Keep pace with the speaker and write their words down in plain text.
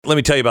let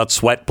me tell you about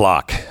Sweat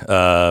Block.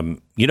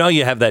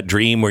 You have that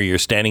dream where you're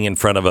standing in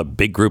front of a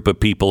big group of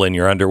people in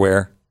your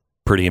underwear?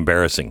 Pretty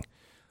embarrassing.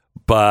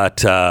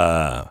 But,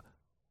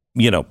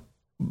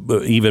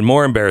 even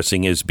more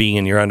embarrassing is being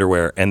in your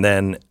underwear and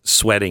then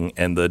sweating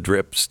and the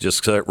drips just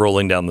start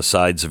rolling down the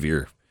sides of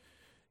your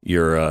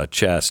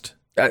chest.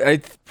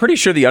 I'm pretty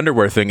sure the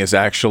underwear thing is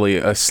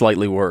actually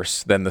slightly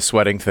worse than the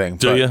sweating thing.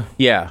 Do you?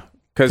 Yeah.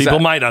 People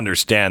might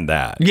understand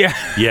that. Yeah.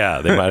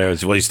 Yeah, they might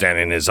have, he's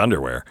standing in his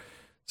underwear.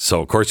 So,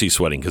 of course, he's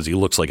sweating because he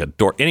looks like a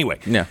dork. Anyway,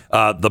 yeah.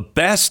 The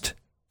best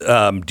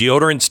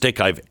deodorant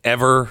stick I've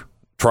ever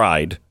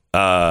tried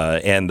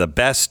and the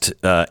best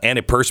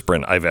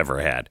antiperspirant I've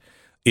ever had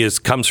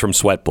comes from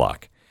Sweat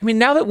Block. I mean,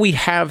 now that we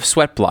have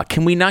Sweat Block,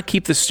 can we not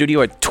keep the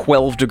studio at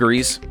 12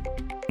 degrees?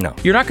 No.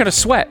 You're not going to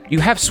sweat.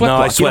 You have Sweat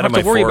Block. I sweat on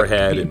my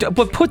forehead.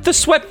 But put the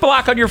Sweat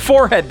Block on your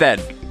forehead then.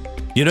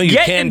 You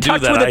Get can in do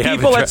touch that. with the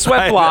people at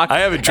Sweat Block I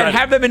haven't tried and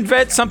have them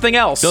invent something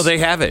else. No, they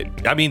have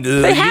it. I mean,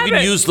 you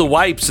can use the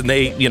wipes, and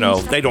they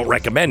don't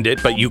recommend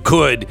it, but you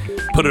could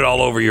put it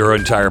all over your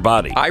entire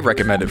body. I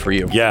recommend it for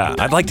you. Yeah,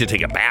 I'd like to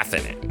take a bath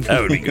in it.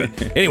 That would be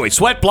good. Anyway,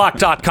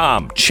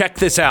 sweatblock.com. Check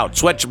this out.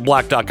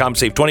 Sweatblock.com.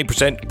 Save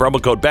 20%.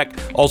 Promo code Beck.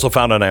 Also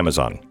found on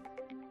Amazon.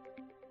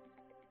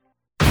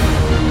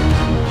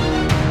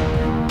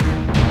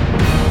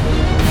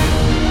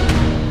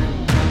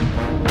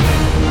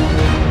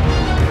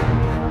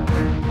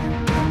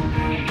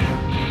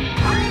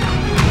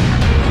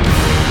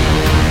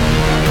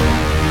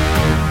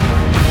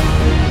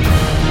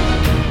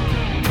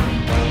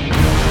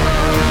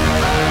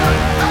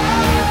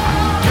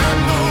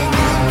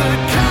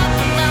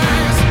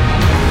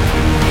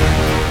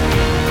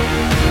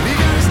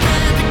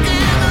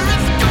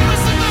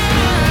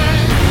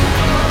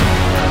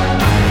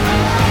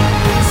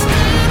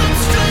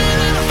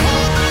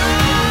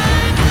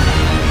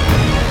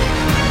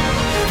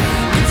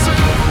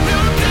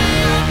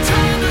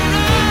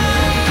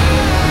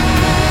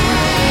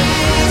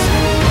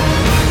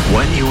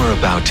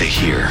 To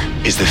hear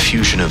is the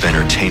fusion of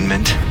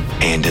entertainment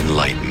and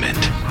enlightenment.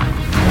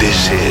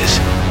 This is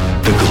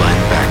the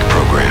Glenn Beck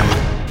Program.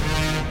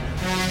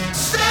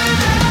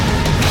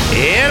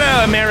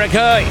 Hello,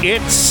 America.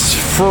 It's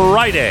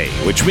Friday,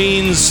 which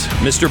means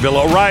Mr. Bill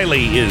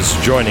O'Reilly is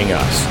joining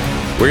us.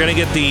 We're going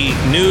to get the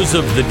news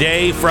of the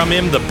day from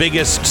him, the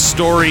biggest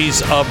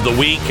stories of the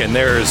week, and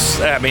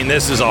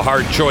this is a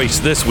hard choice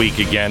this week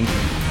again.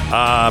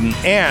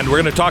 And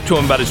we're going to talk to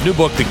him about his new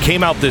book that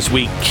came out this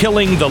week,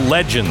 Killing the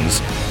Legends,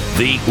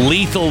 The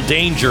Lethal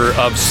Danger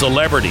of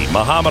Celebrity,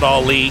 Muhammad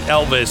Ali,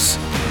 Elvis,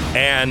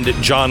 and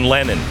John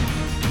Lennon.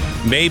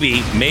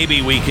 Maybe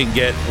we can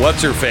get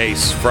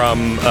what's-her-face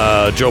from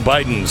Joe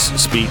Biden's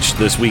speech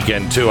this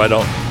weekend, too.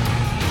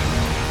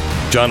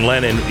 John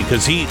Lennon,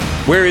 because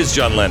where is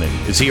John Lennon?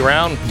 Is he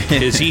around?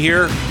 Is he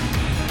here?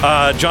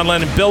 John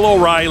Lennon, Bill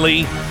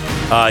O'Reilly.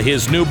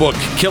 His new book,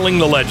 Killing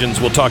the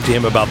Legends. We'll talk to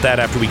him about that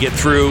after we get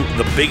through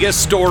the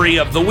biggest story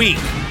of the week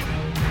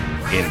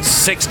in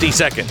 60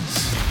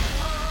 seconds.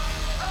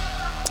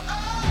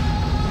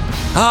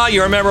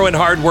 You remember when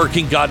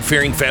hardworking,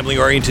 God-fearing,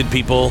 family-oriented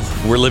people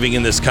were living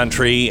in this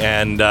country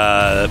and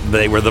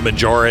they were the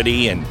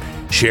majority and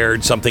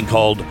shared something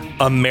called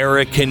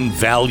American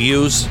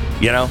values,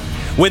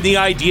 When the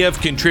idea of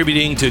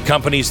contributing to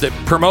companies that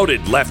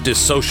promoted leftist,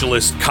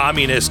 socialist,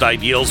 communist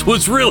ideals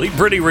was really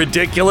pretty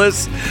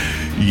ridiculous.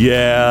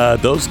 Yeah,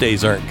 those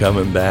days aren't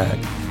coming back.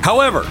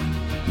 However,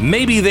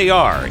 maybe they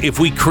are if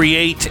we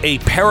create a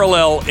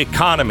parallel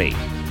economy.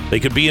 They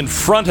could be in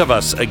front of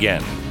us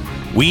again.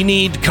 We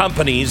need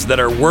companies that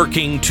are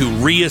working to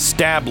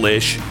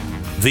reestablish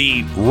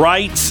the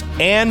rights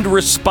and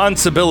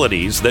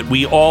responsibilities that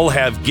we all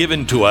have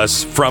given to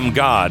us from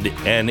God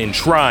and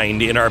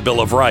enshrined in our Bill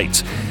of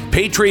Rights.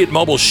 Patriot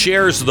Mobile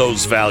shares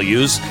those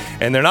values,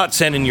 and they're not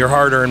sending your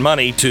hard-earned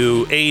money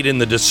to aid in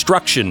the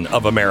destruction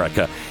of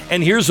America.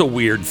 And here's a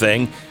weird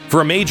thing.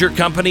 For a major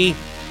company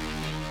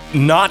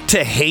not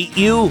to hate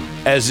you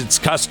as its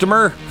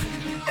customer,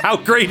 how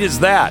great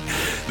is that?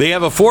 They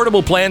have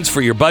affordable plans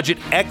for your budget,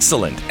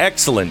 excellent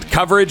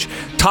coverage,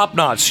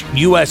 top-notch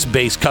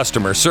U.S.-based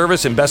customer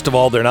service, and best of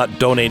all, they're not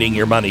donating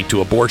your money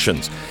to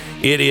abortions.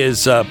 It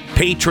is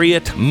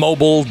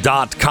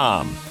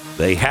patriotmobile.com.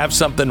 They have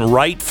something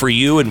right for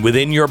you and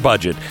within your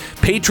budget.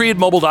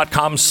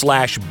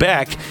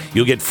 PatriotMobile.com/Beck.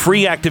 You'll get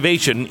free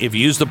activation if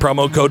you use the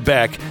promo code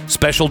Beck.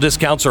 Special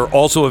discounts are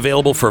also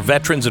available for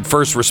veterans and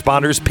first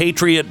responders.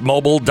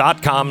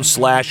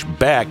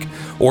 PatriotMobile.com/Beck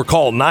or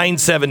call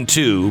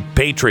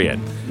 972-PATRIOT.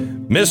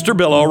 Mr.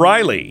 Bill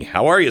O'Reilly,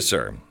 how are you,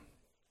 sir?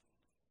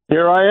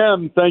 Here I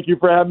am. Thank you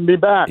for having me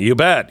back. You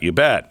bet.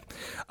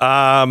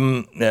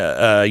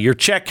 Your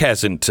check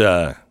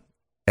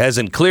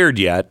hasn't cleared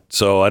yet,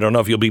 so I don't know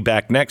if you'll be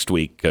back next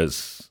week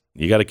because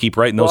you got to keep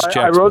writing those checks.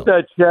 I wrote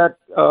that check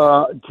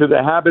to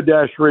the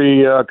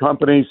haberdashery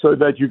company so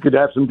that you could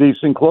have some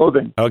decent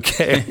clothing.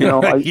 Okay,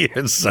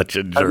 you're such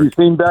a jerk. Have you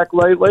seen Beck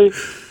lately?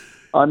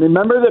 I mean,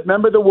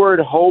 remember the word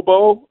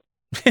hobo?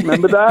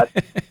 Remember that?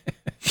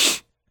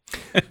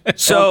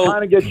 So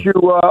trying to get you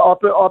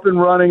up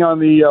and running on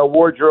the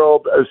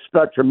wardrobe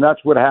spectrum.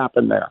 That's what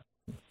happened there.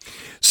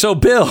 So,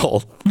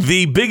 Bill,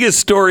 the biggest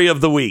story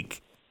of the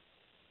week.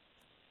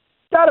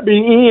 Got to be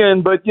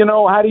Ian, but,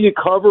 how do you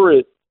cover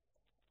it?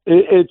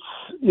 It's,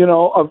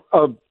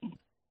 a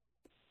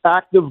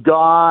act of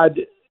God.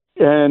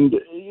 And,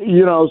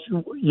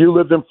 you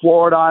lived in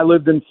Florida. I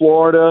lived in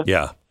Florida.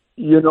 Yeah.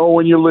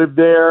 When you live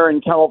there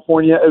in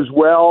California as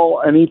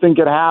well, anything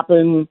could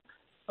happen.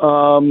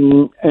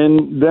 And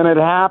then it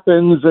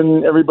happens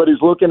and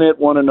everybody's looking at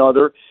one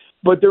another.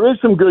 But there is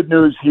some good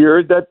news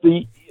here that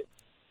the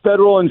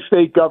federal and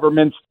state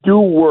governments do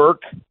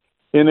work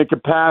in the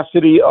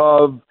capacity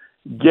of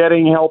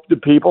getting help to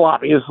people.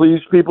 Obviously,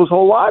 these people's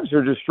whole lives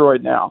are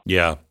destroyed now.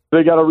 Yeah.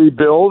 They got to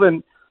rebuild,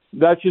 and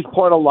that's just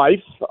part of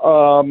life.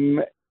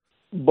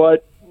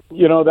 But,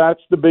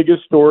 that's the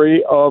biggest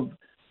story of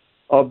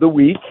the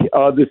week.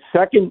 The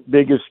second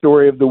biggest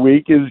story of the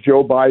week is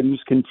Joe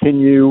Biden's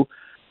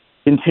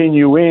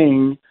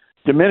continuing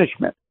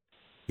diminishment.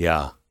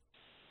 Yeah.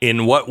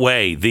 In what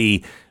way?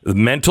 The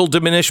mental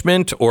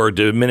diminishment or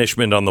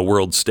diminishment on the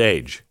world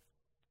stage?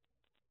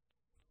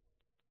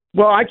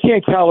 Well, I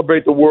can't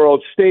calibrate the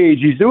world stage.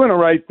 He's doing the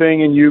right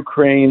thing in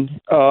Ukraine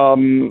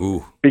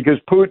because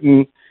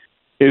Putin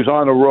is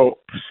on the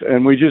ropes.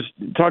 And we just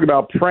talk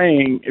about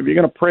praying. If you're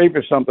going to pray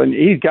for something,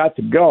 he's got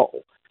to go.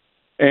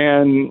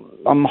 And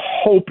I'm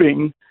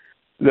hoping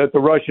that the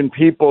Russian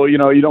people, you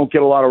don't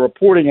get a lot of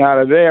reporting out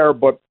of there,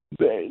 but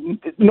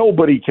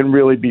nobody can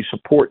really be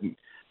supporting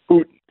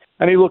Putin.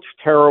 And he looks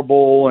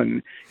terrible,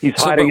 and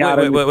he's hiding out.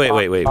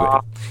 Wait.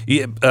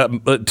 Yeah,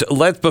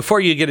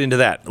 before you get into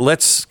that,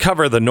 let's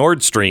cover the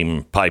Nord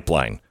Stream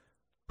pipeline.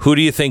 Who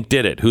do you think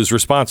did it? Who's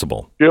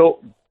responsible?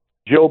 Joe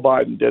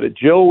Biden did it.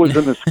 Jill was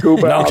in the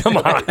scuba. No, come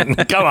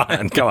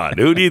on.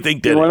 Who do you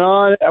think did it? He went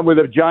on with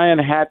a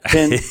giant hat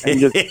pin and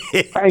just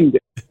banged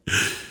it.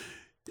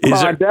 Come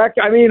on, Beck.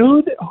 I mean,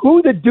 who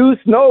the deuce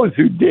knows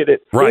who did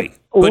it? Right.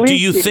 But do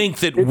you think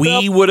that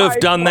we would have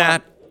done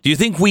that? Do you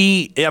think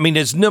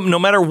it's no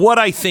matter what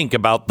I think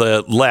about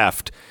the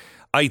left,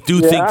 I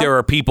do think there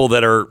are people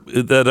that are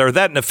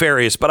that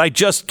nefarious, but I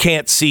just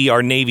can't see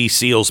our Navy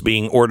SEALs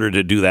being ordered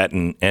to do that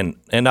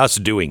and us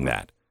doing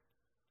that.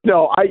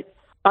 No,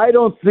 I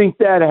don't think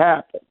that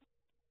happened.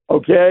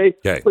 Okay?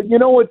 But you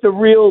know what the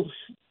real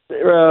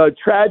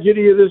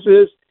tragedy of this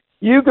is?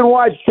 You can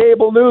watch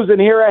cable news and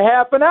hear a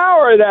half an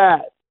hour of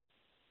that.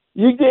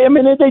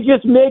 They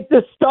just make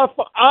this stuff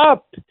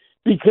up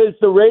because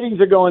the ratings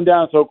are going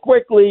down so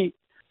quickly,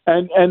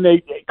 and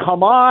they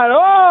come on.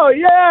 Oh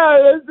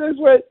yeah, this is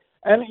what.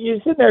 And you're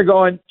sitting there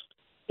going,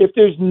 if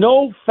there's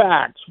no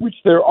facts, which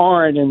there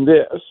aren't in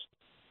this,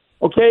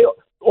 okay,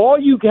 all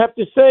you have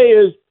to say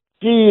is,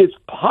 gee, it's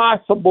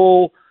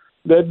possible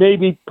that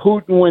maybe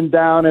Putin went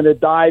down in a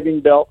diving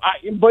bell.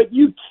 But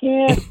you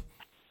can't.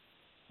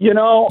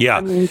 Yeah.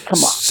 I mean, come on.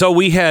 So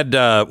we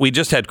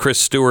just had Chris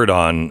Stewart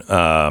on,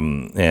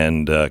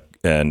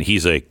 and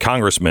he's a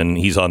congressman.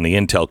 He's on the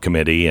Intel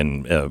committee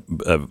and a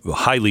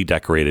highly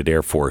decorated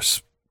Air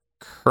Force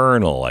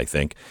colonel, I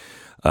think.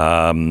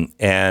 And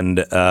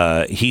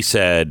he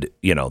said,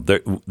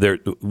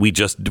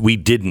 we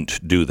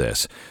didn't do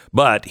this,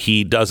 but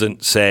he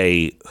doesn't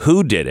say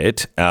who did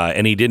it,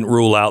 and he didn't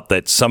rule out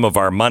that some of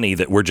our money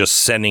that we're just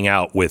sending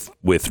out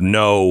with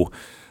no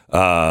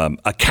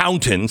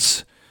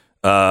accountants.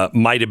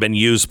 Might have been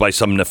used by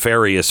some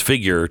nefarious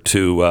figure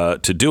to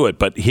do it.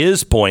 But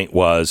his point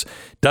was,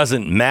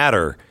 doesn't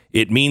matter.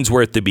 It means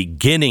we're at the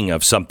beginning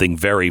of something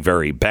very,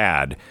 very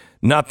bad,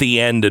 not the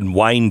end and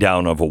wind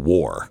down of a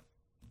war.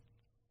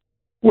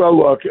 Well,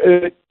 look,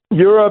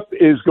 Europe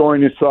is going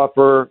to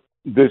suffer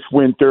this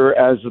winter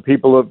as the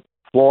people of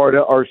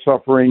Florida are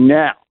suffering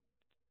now.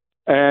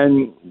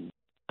 And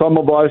some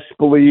of us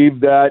believe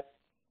that,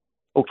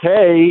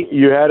 okay,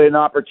 you had an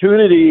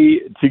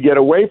opportunity to get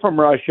away from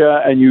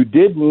Russia and you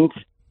didn't.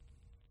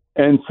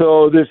 And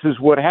so this is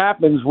what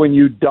happens when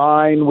you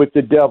dine with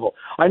the devil.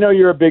 I know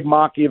you're a big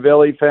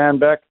Machiavelli fan,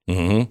 Beck,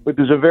 but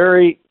there's a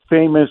very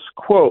famous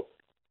quote.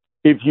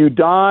 If you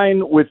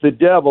dine with the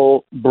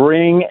devil,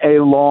 bring a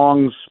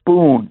long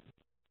spoon.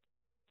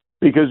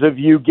 Because if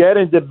you get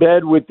into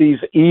bed with these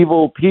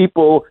evil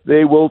people,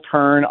 they will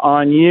turn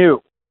on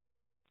you.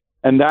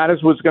 And that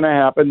is what's going to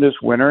happen this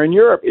winter in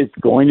Europe. It's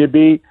going to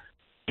be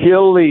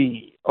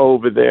chilly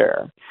over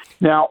there.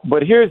 Now,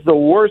 but here's the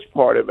worst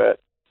part of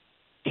it.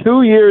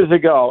 2 years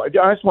ago, I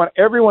just want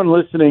everyone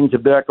listening to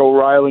Beck,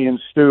 O'Reilly, and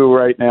Stu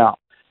right now,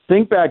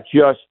 think back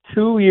just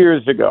 2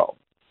 years ago.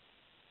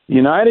 The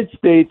United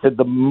States had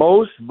the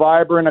most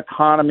vibrant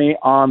economy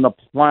on the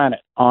planet,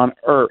 on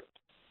Earth.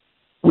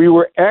 We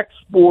were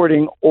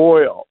exporting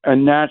oil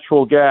and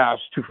natural gas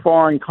to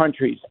foreign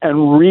countries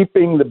and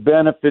reaping the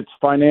benefits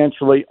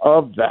financially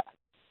of that.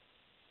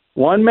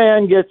 One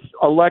man gets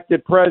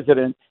elected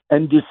president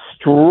and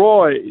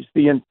destroys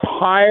the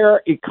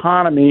entire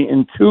economy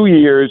in 2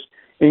 years,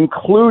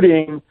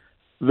 including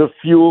the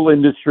fuel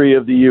industry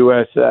of the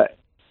USA.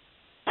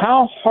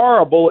 How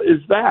horrible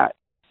is that?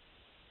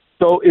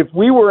 So if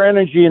we were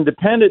energy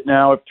independent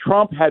now, if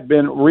Trump had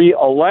been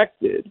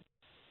reelected,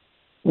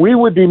 we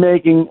would be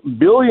making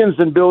billions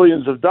and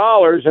billions of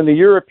dollars, and the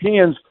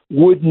Europeans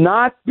would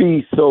not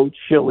be so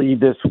chilly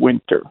this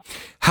winter.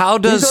 How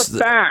does These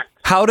are facts.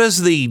 How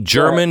does the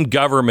German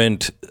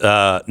government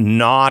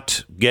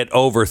not get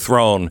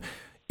overthrown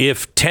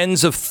if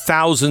tens of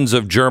thousands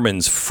of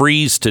Germans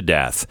freeze to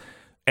death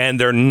and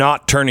they're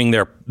not turning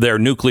their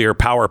nuclear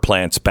power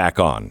plants back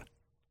on?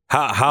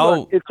 How?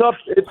 Look,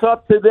 it's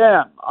up to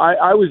them.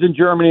 I was in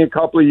Germany a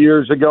couple of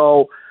years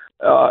ago.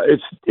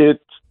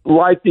 It's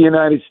like the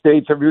United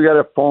States. Everybody got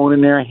a phone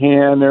in their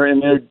hand. They're in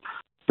there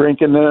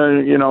drinking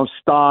the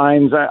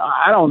steins.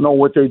 I don't know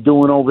what they're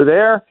doing over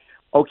there.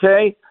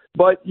 Okay,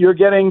 but you're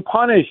getting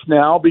punished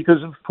now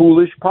because of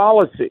foolish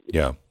policy.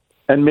 Yeah,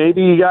 and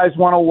maybe you guys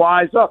want to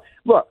wise up.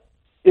 Look,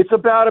 it's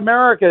about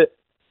America.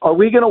 Are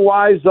we going to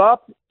wise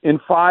up in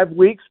 5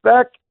 weeks,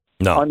 Beck?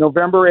 No. On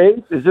November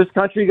 8th, is this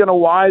country going to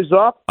wise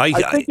up? I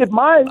think it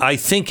might. I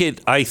think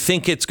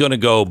it's going to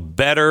go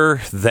better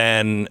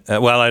than.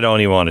 Well, I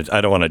don't want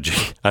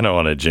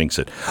to jinx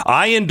it.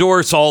 I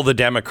endorse all the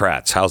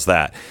Democrats. How's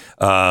that?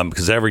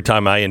 Because every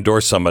time I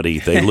endorse somebody,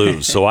 they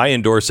lose. So I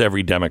endorse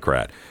every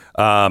Democrat.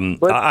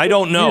 I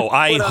don't know.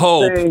 I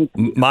hope.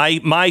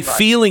 My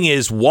feeling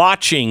is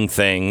watching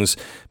things.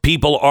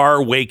 People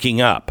are waking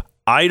up.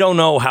 I don't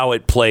know how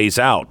it plays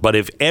out, but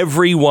if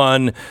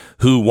everyone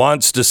who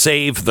wants to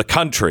save the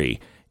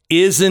country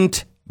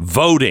isn't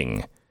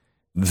voting,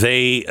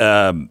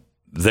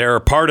 they're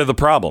part of the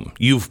problem.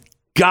 You've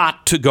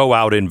got to go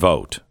out and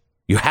vote.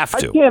 You have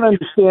to. I can't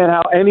understand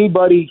how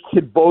anybody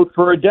could vote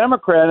for a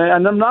Democrat,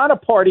 and I'm not a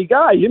party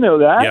guy. You know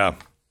that. Yeah.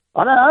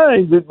 I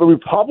think the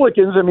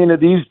Republicans, are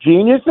these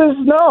geniuses?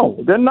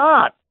 No, they're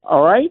not.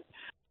 All right.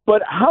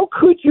 But how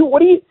could you?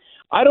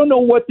 I don't know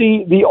what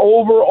the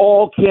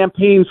overall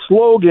campaign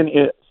slogan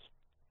is.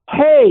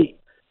 Hey,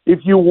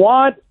 if you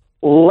want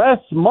less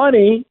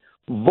money,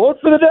 vote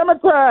for the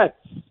Democrats.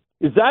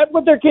 Is that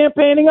what they're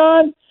campaigning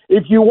on?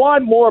 If you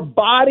want more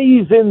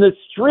bodies in the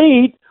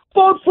street,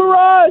 vote for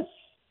us.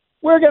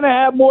 We're going to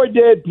have more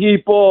dead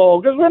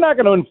people because we're not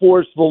going to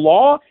enforce the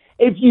law.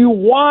 If you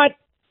want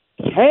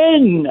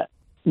 10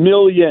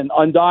 million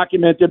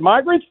undocumented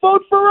migrants,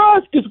 vote for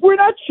us because we're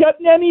not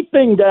shutting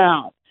anything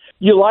down.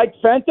 You like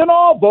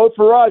fentanyl? Vote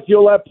for us.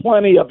 You'll have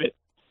plenty of it.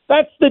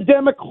 That's the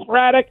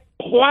Democratic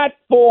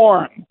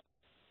platform.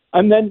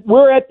 And then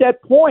we're at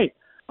that point.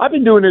 I've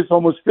been doing this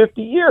almost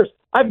 50 years.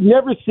 I've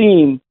never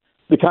seen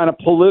the kind of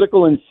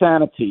political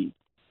insanity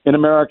in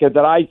America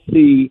that I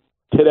see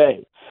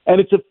today. And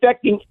it's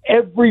affecting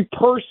every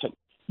person.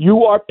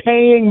 You are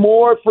paying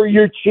more for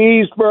your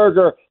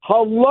cheeseburger.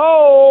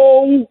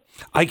 Hello?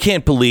 I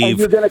can't believe... And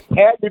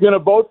you're going to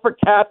vote for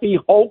Kathy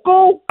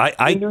Hochul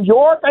in New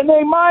York? And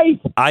they might.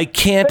 I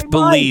can't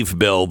believe,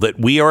 Bill, that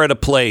we are at a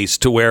place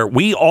to where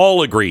we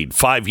all agreed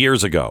 5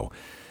 years ago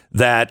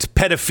that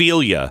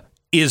pedophilia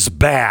is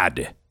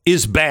bad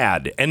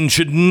and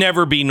should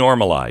never be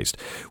normalized.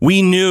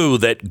 We knew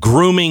that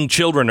grooming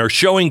children or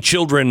showing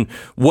children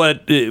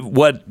what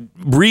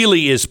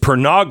really is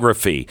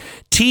pornography,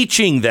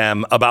 teaching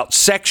them about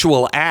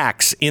sexual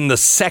acts in the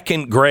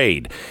second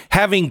grade,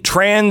 having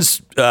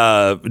trans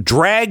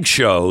drag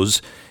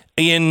shows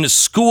in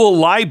school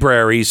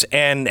libraries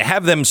and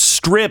have them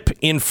strip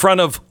in front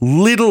of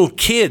little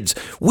kids.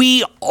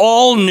 We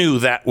all knew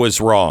that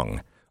was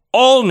wrong.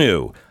 All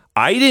knew.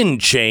 I didn't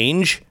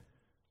change.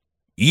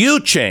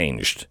 You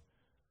changed.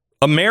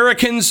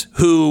 Americans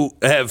who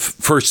have,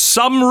 for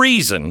some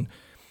reason,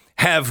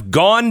 have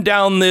gone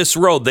down this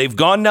road. They've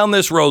gone down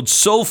this road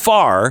so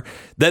far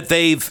that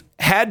they've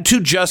had to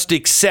just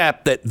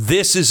accept that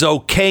this is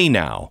okay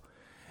now.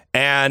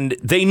 And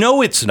they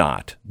know it's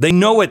not.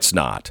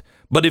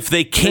 But if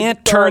they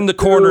can't turn the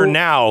corner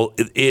now,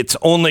 it's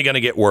only going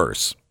to get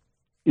worse.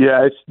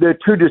 Yeah, they're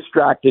too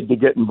distracted to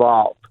get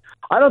involved.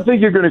 I don't think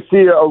you're going to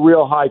see a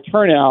real high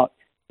turnout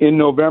in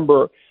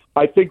November.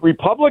 I think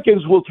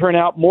Republicans will turn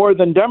out more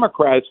than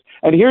Democrats.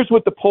 And here's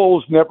what the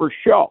polls never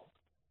show.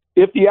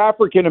 If the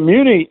African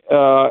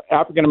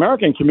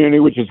American community,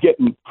 which is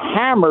getting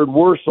hammered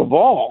worst of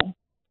all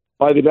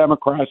by the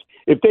Democrats,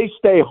 if they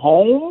stay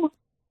home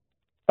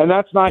and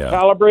that's not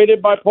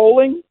calibrated by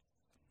polling,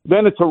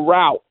 then it's a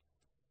rout.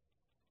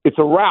 It's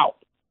a rout.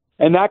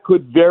 And that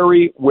could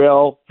very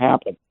well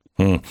happen.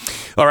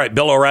 All right,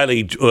 Bill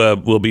O'Reilly,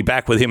 we'll be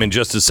back with him in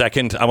just a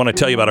second. I want to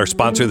tell you about our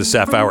sponsor this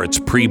half hour. It's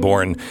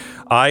Preborn.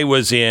 I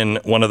was in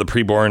one of the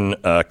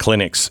Preborn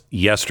clinics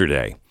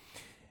yesterday,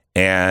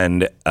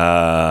 and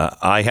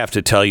I have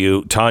to tell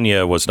you,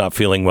 Tanya was not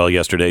feeling well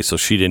yesterday, so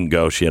she didn't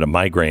go. She had a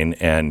migraine,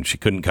 and she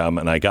couldn't come,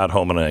 and I got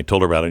home, and I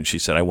told her about it, and she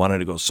said, I wanted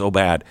to go so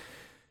bad.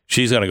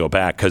 She's going to go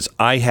back, because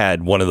I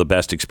had one of the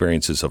best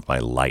experiences of my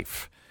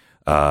life.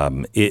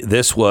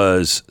 This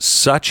was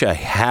such a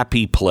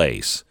happy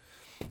place.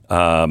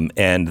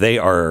 And they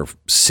are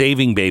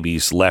saving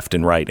babies left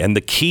and right. And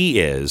the key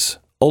is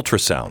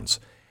ultrasounds.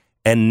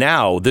 And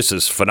now this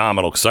is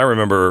phenomenal because I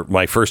remember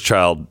my first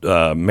child,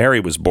 Mary,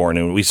 was born,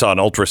 and we saw an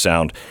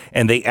ultrasound,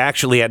 and they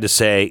actually had to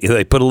say,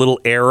 they put a little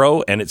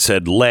arrow and it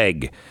said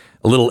leg,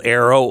 a little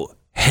arrow,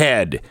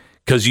 head,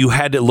 because you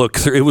had to look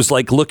through. It was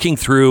like looking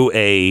through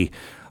a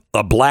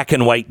black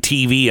and white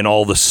TV and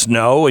all the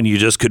snow, and you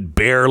just could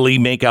barely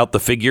make out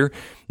the figure.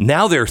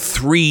 Now they're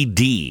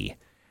 3D,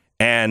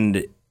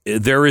 and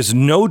there is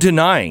no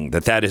denying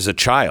that that is a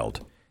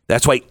child.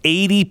 That's why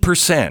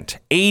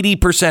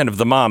 80% of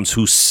the moms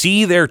who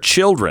see their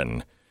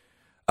children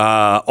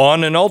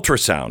on an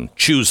ultrasound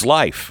choose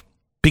life,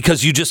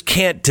 because you just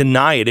can't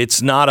deny it.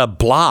 It's not a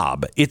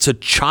blob. It's a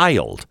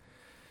child.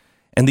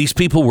 And these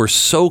people were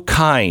so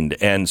kind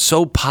and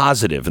so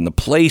positive, and the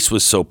place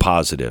was so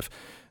positive.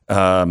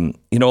 A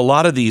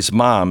lot of these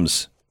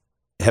moms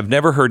have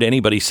never heard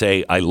anybody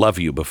say, I love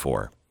you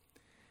before.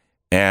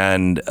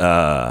 And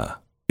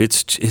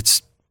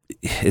it's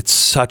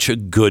such a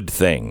good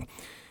thing.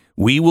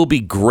 We will be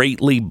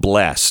greatly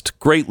blessed,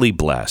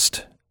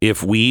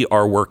 if we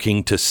are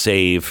working to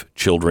save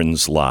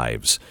children's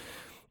lives.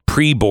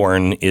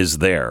 Preborn is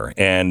there,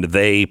 and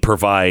they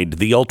provide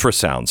the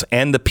ultrasounds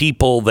and the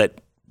people that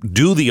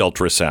do the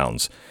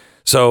ultrasounds.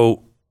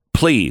 So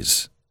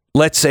please,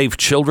 let's save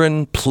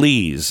children.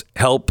 Please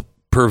help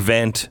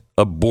prevent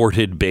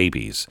aborted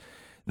babies.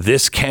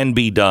 This can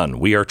be done.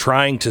 We are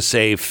trying to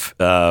save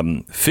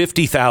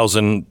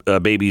 50,000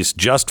 babies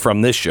just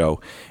from this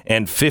show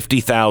and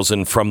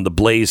 50,000 from the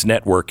Blaze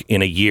Network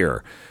in a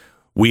year.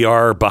 We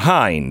are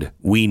behind.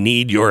 We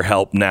need your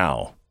help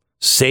now.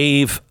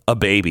 Save a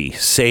baby.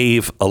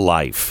 Save a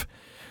life.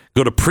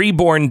 Go to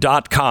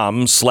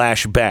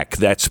preborn.com/Beck.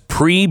 That's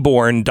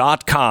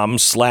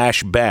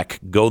preborn.com/Beck.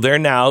 Go there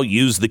now.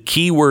 Use the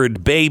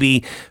keyword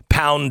baby,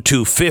 pound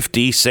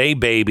 250, say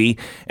baby,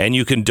 and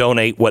you can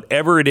donate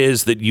whatever it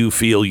is that you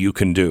feel you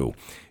can do.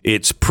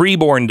 It's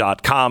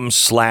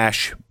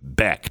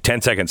preborn.com/Beck.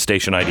 10-second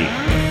station ID.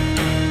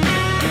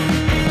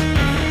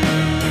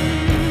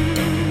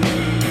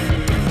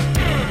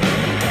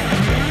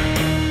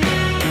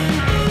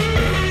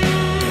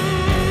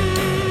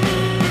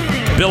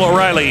 Bill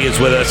O'Reilly is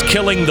with us.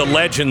 Killing the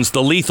Legends,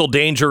 The Lethal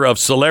Danger of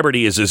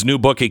Celebrity is his new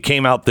book. It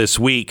came out this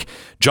week.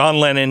 John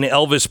Lennon,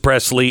 Elvis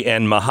Presley,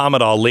 and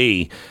Muhammad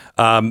Ali.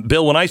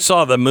 Bill, when I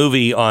saw the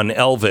movie on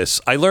Elvis,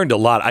 I learned a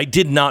lot. I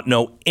did not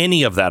know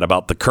any of that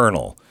about the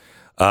Colonel.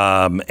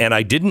 And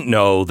I didn't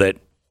know that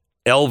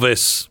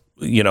Elvis,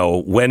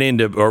 went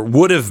into or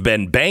would have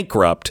been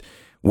bankrupt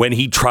when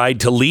he tried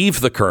to leave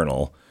the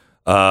Colonel,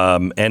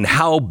 and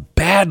how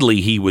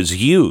badly he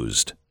was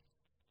used.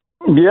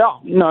 Yeah,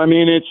 no, I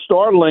mean, it's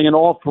startling, and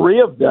all three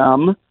of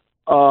them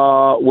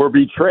were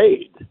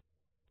betrayed.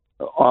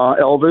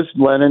 Elvis,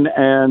 Lennon,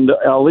 and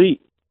Ali,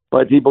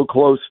 by people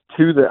close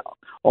to them.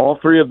 All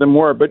three of them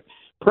were. But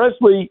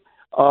Presley,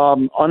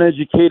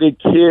 uneducated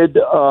kid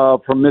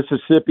from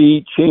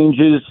Mississippi,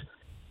 changes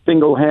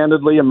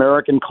single-handedly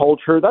American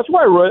culture. That's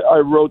why I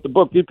wrote the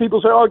book.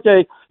 People say,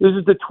 okay, this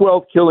is the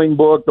 12th killing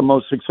book, the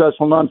most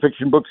successful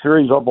nonfiction book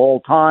series of all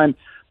time.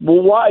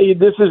 Well, why?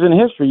 This isn't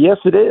history. Yes,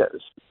 it is.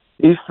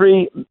 These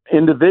three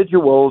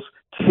individuals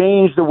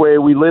changed the way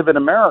we live in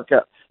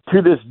America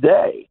to this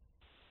day.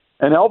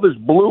 And Elvis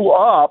blew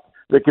up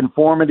the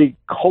conformity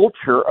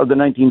culture of the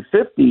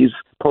 1950s,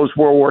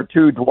 post-World War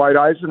II. Dwight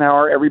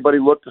Eisenhower, everybody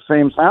looked the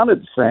same,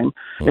 sounded the same.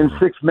 In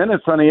 6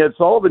 minutes on the Ed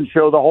Sullivan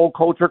Show, the whole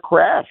culture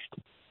crashed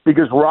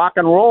because rock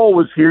and roll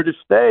was here to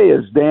stay,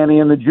 as Danny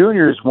and the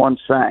Juniors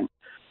once sang.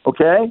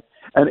 Okay?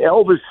 And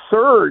Elvis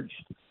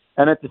surged.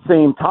 And at the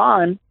same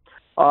time,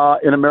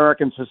 in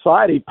American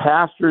society,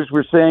 pastors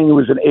were saying he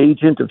was an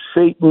agent of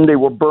Satan. They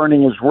were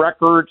burning his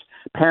records.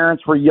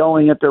 Parents were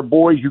yelling at their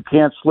boys, you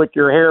can't slick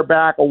your hair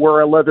back or wear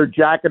a leather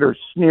jacket or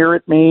sneer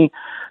at me.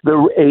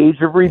 The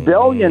age of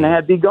rebellion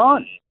had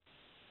begun.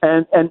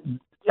 And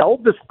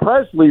Elvis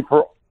Presley,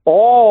 for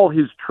all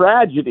his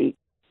tragedy,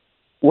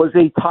 was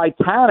a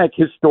titanic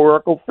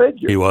historical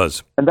figure. He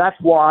was. And that's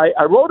why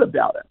I wrote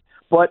about it.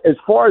 But as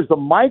far as the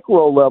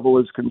micro level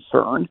is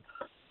concerned,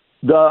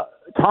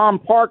 Tom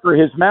Parker,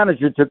 his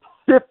manager, took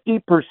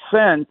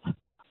 50%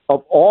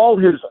 of all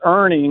his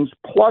earnings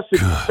plus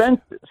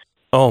expenses.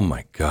 Oh,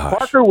 my gosh.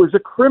 Parker was a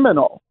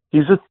criminal.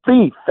 He's a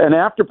thief. And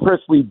after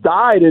Presley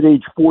died at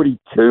age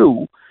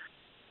 42,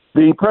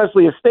 the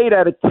Presley estate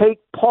had to take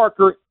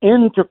Parker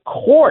into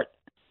court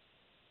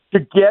to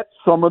get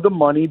some of the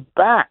money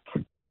back.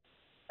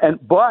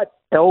 But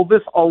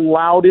Elvis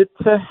allowed it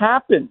to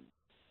happen.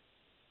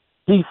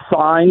 He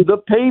signed the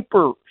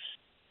papers.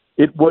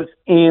 It was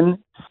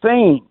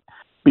insane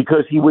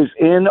because he was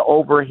in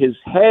over his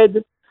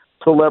head.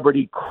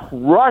 Celebrity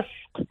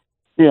crushed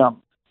him.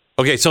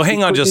 Okay, so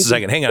hang on just a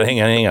second.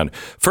 Hang on.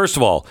 First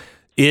of all,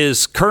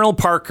 is Colonel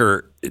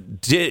Parker,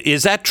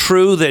 is that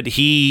true that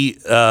he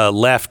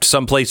left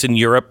someplace in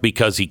Europe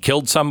because he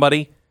killed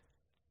somebody?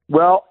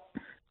 Well,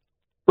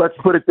 let's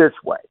put it this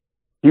way.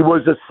 He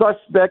was a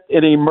suspect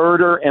in a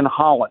murder in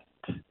Holland.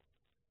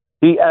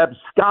 He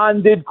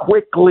absconded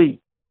quickly.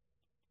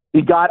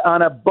 He got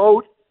on a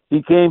boat.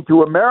 He came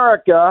to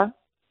America,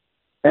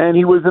 and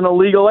he was an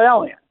illegal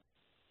alien.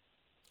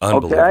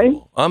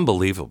 Unbelievable.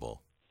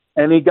 Unbelievable.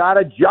 And he got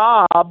a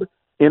job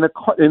in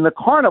the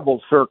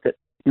carnival circuit.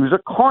 He was a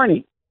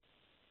carny.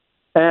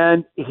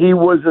 And he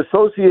was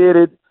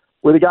associated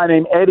with a guy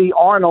named Eddie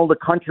Arnold, a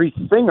country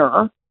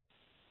singer,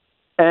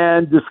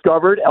 and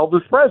discovered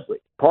Elvis Presley.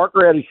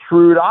 Parker had a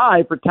shrewd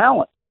eye for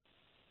talent.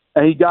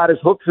 And he got his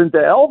hooks into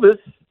Elvis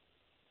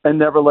and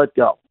never let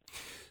go.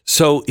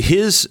 So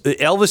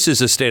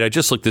Elvis's estate, I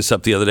just looked this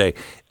up the other day.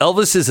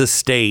 Elvis's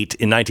estate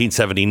in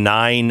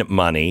 1979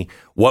 money,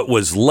 what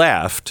was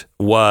left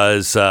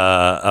was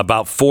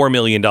about $4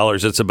 million.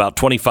 It's about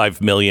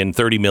 $25 million,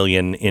 $30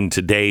 million in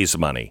today's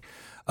money.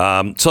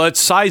 So it's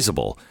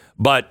sizable.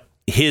 But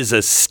his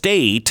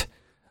estate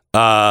in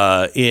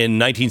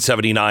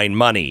 1979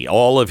 money,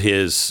 all of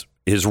his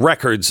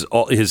records,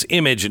 his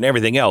image and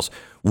everything else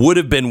would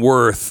have been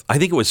worth, I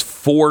think it was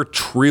 $4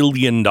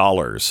 trillion.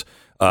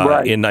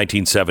 In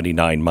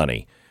 1979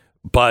 money.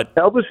 But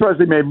Elvis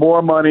Presley made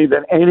more money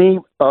than any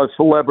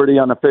celebrity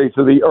on the face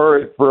of the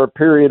earth for a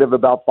period of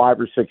about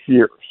 5 or 6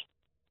 years.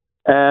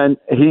 And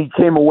he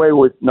came away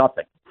with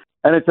nothing.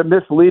 And it's a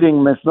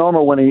misleading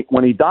misnomer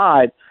when he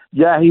died.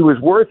 Yeah, he was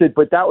worth it,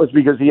 but that was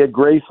because he had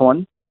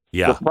Graceland,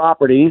 the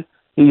property.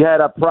 He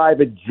had a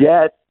private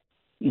jet.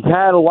 He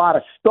had a lot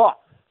of stuff.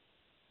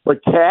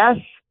 But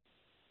cash,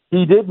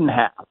 he didn't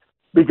have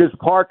because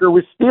Parker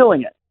was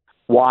stealing it.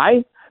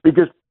 Why?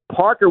 Because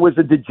Parker was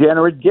a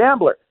degenerate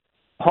gambler.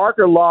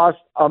 Parker lost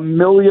 $1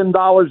 million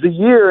a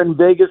year in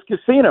Vegas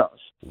casinos.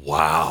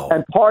 Wow.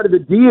 And part of the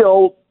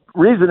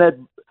reason that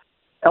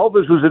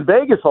Elvis was in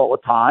Vegas all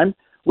the time,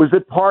 was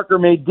that Parker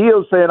made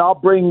deals saying, I'll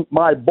bring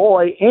my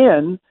boy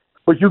in,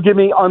 but you give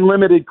me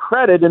unlimited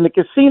credit in the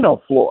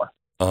casino floor.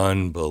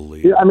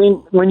 Unbelievable. I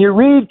mean, when you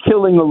read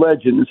Killing the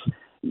Legends,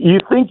 you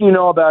think you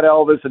know about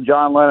Elvis and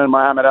John Lennon and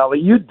Muhammad Ali.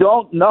 You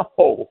don't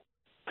know.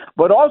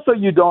 But also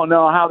you don't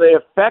know how they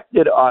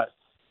affected us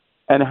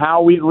and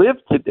how we live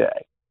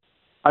today.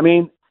 I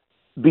mean,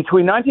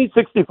 between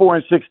 1964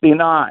 and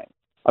 69,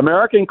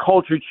 American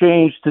culture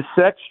changed to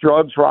sex,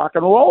 drugs, rock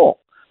and roll,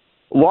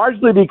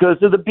 largely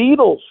because of the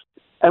Beatles.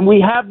 And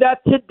we have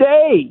that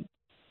today.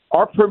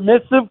 Our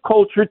permissive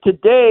culture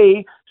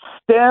today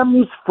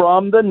stems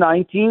from the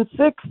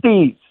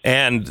 1960s.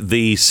 And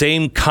the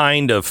same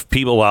kind of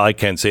people, well, I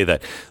can't say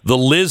that, the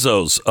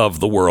Lizzos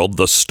of the world,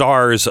 the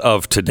stars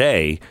of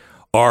today,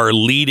 are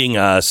leading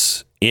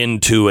us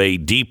into a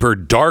deeper,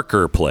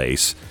 darker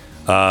place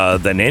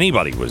than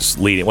anybody was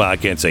leading. Well, I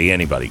can't say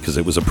anybody because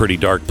it was a pretty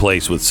dark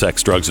place with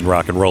sex, drugs, and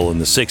rock and roll in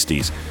the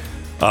 60s.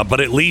 But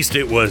at least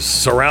it was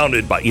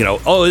surrounded by,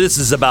 this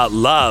is about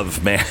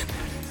love, man.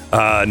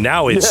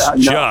 Now it's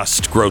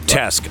just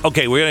grotesque.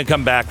 Okay, we're going to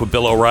come back with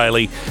Bill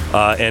O'Reilly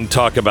and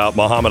talk about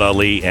Muhammad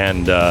Ali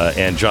and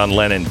John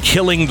Lennon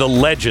killing the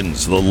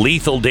legends, the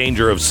lethal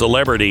danger of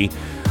celebrity.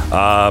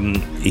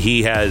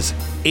 He has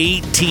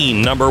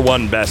 18 number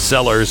one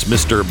bestsellers,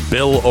 Mr.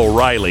 Bill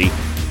O'Reilly.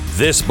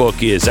 This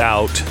book is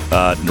out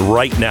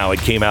right now. It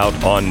came out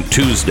on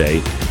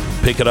Tuesday.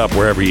 Pick it up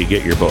wherever you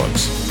get your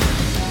books.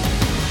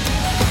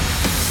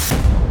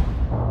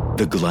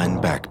 The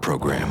Glenn Beck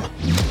Program.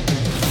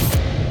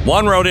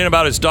 Juan wrote in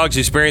about his dog's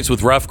experience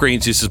with rough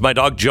greens. He says, my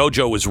dog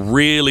Jojo was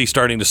really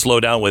starting to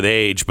slow down with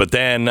age, but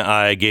then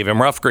I gave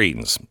him rough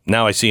greens.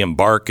 Now I see him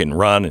bark and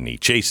run, and he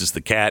chases the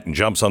cat and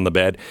jumps on the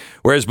bed.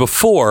 Whereas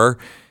before,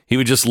 he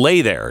would just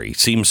lay there. He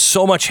seems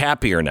so much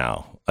happier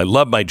now. I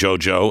love my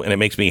Jojo, and it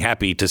makes me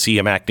happy to see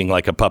him acting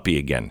like a puppy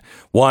again.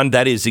 Juan,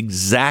 that is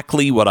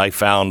exactly what I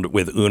found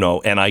with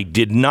Uno, and I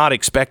did not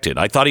expect it.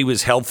 I thought he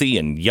was healthy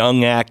and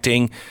young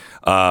acting.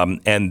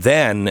 And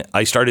then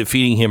I started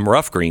feeding him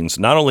rough greens.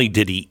 Not only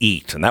did he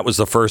eat, and that was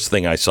the first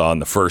thing I saw in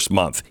the first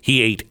month.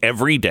 He ate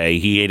every day,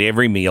 he ate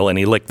every meal, and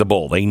he licked the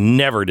bowl. They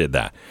never did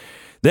that.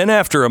 Then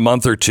after a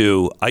month or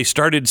two, I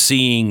started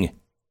seeing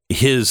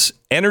his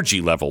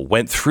energy level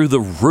went through the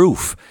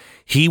roof.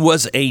 He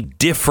was a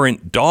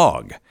different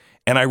dog.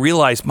 And I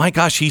realized, my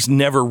gosh, he's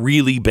never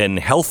really been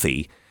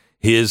healthy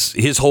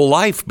his whole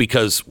life,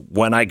 because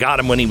when I got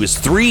him when he was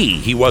 3,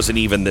 he wasn't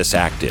even this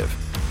active.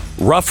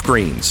 Rough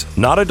Greens,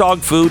 not a dog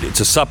food. It's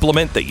a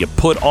supplement that you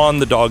put on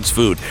the dog's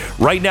food.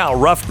 Right now,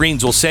 Rough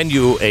Greens will send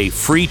you a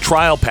free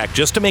trial pack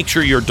just to make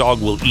sure your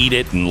dog will eat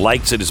it and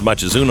likes it as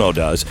much as Uno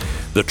does.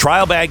 The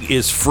trial bag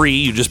is free.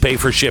 You just pay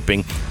for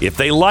shipping. If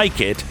they like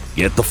it,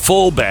 get the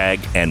full bag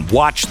and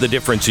watch the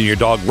difference in your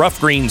dog.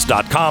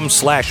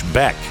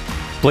 roughgreens.com/Beck.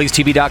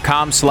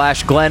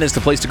 BlazeTV.com/Glenn is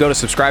the place to go to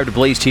subscribe to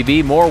Blaze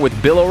TV. More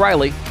with Bill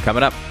O'Reilly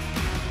coming up.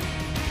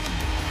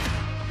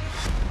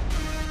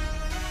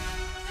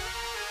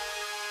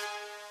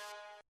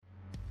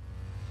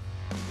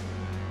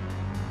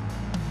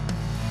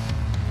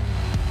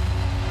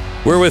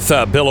 We're with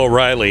Bill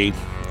O'Reilly.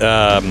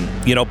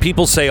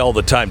 People say all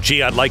the time,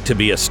 gee, I'd like to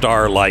be a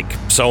star like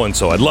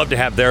so-and-so. I'd love to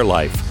have their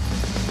life.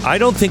 I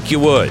don't think you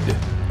would.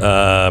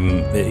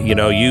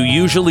 You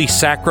usually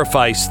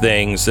sacrifice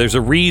things. There's a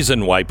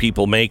reason why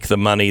people make the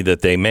money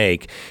that they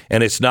make,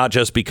 and it's not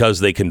just because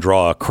they can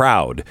draw a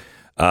crowd.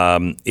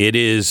 It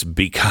is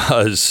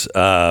because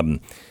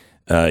you're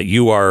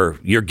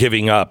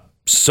giving up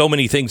so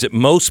many things that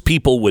most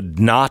people would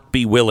not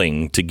be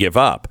willing to give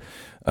up.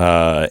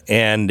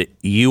 And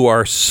you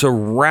are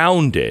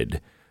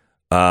surrounded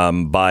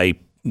by...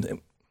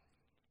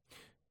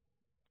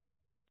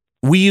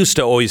 We used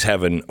to always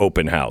have an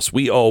open house.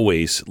 We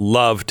always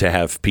loved to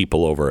have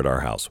people over at our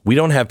house. We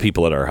don't have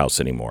people at our house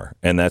anymore.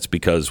 And that's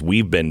because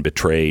we've been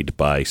betrayed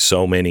by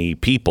so many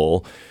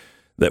people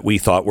that we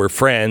thought were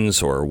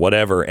friends or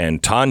whatever.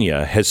 And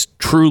Tanya has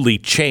truly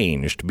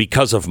changed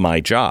because of my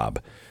job.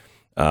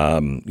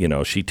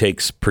 She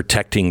takes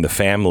protecting the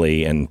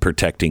family and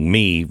protecting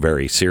me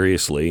very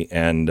seriously.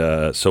 And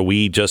so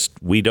we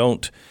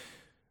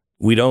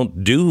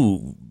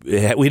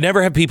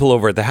never have people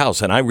over at the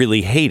house, and I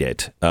really hate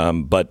it.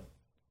 But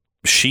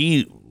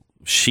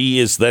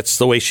that's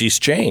the way she's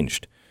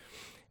changed.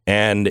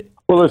 And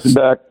well, listen,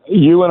 Beck,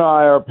 you and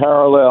I are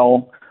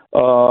parallel.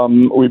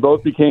 We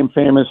both became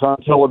famous on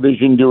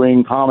television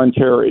doing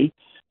commentary.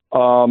 I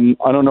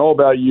don't know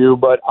about you,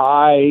 but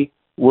I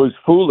was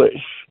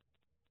foolish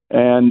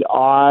and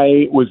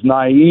I was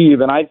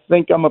naive, and I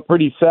think I'm a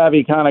pretty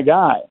savvy kind of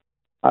guy.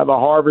 I have a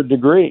Harvard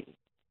degree.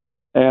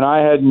 And I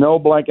had no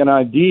blanket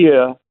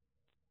idea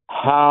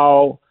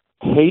how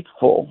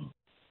hateful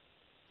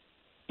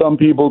some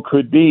people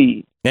could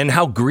be. And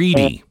how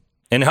greedy.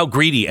 And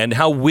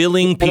how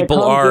willing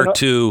people are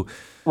to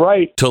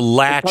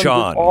latch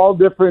on. All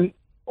different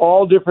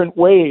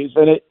ways.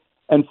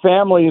 And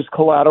family is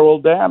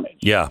collateral damage.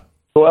 Yeah.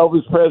 So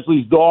Elvis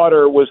Presley's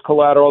daughter was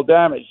collateral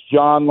damage.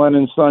 John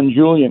Lennon's son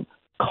Julian,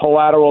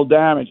 collateral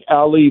damage.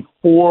 Ali,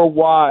 4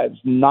 wives,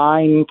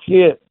 9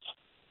 kids.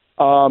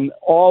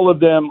 All of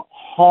them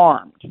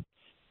harmed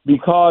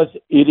because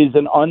it is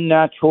an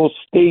unnatural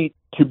state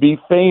to be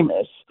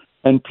famous,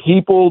 and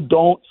people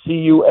don't see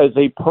you as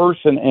a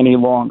person any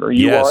longer.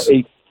 You are a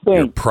thing.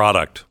 You're a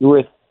product. You're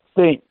a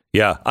thing.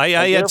 Yeah. I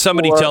had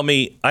somebody tell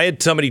me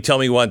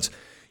once,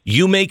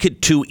 you make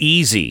it too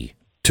easy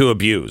to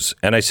abuse.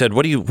 And I said,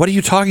 what are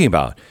you talking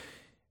about?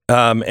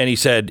 And he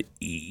said,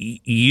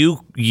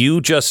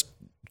 you just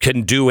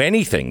can do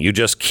anything. You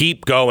just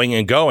keep going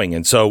and going.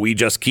 And so we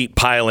just keep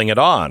piling it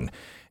on.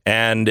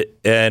 And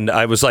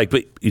I was like,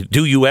 but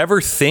do you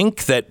ever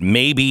think that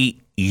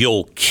maybe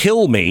you'll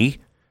kill me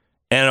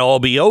and it'll all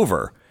be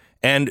over?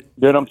 And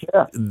they don't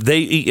care.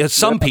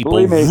 Some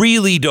people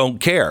really don't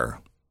care.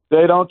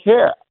 They don't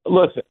care.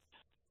 Listen,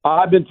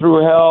 I've been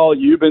through hell.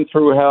 You've been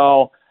through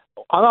hell.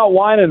 I'm not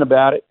whining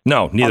about it.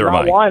 No, neither am I.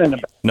 I'm not whining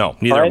about it. No,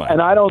 neither am I.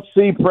 And I don't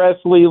see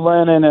Presley,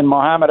 Lennon, and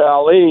Muhammad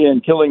Ali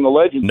and Killing the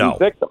Legends as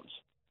victims.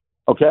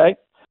 Okay?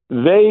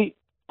 They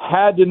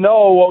had to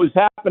know what was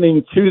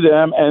happening to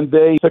them, and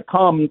they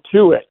succumbed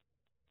to it.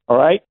 All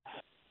right?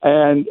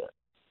 And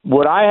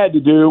what I had to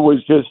do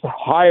was just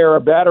hire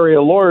a battery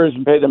of lawyers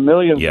and pay them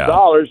millions of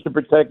dollars to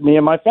protect me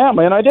and my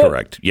family, and I did.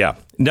 Correct. Yeah.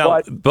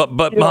 Now,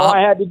 but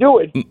I had to do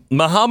it.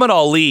 Muhammad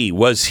Ali,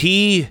 was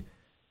he?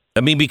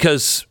 I mean,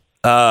 because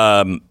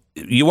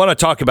you want to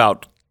talk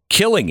about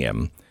killing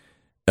him.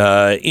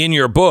 In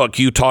your book,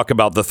 you talk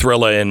about the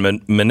Thriller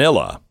in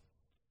Manila,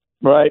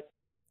 right?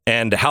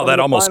 And how that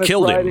almost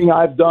killed him. Writing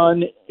I've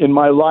done in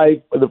my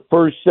life, the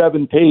first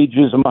 7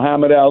 pages of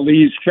Muhammad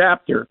Ali's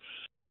chapter,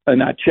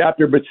 not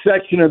chapter, but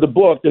section of the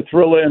book, The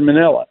Thriller in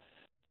Manila.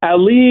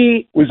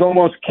 Ali was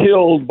almost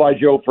killed by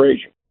Joe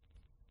Frazier,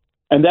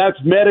 and that's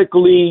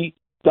medically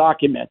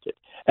documented.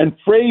 And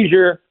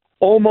Frazier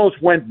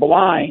almost went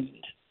blind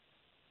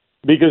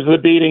because of the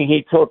beating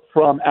he took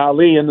from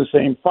Ali in the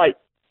same fight.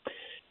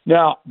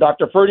 Now,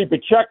 Dr. Ferdy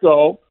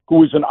Pacheco, who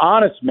was an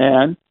honest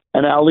man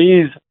and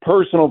Ali's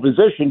personal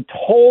physician,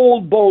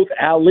 told both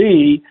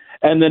Ali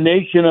and the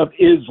Nation of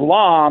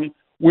Islam,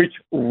 which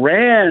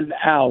ran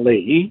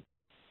Ali,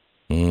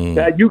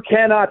 that you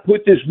cannot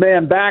put this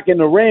man back in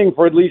the ring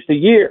for at least a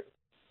year.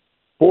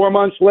 4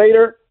 months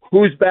later,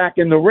 who's back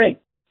in the ring?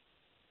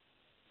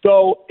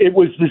 So it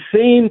was the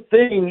same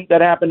thing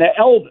that happened to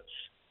Elvis.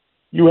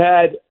 You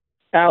had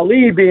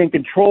Ali being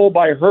controlled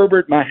by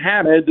Herbert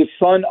Mohammed, the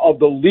son of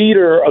the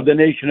leader of the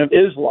Nation of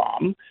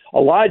Islam,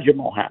 Elijah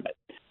Muhammad.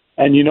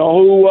 And you know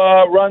who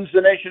runs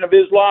the Nation of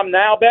Islam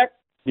now, Beck?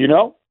 You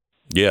know?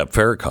 Yeah,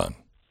 Farrakhan.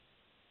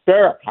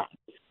 Farrakhan.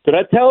 So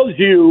that tells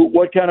you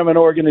what kind of an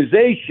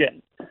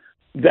organization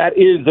that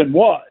is and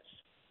was.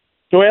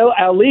 So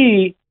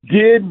Ali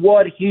did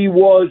what he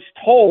was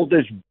told,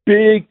 this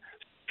big,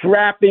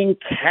 strapping,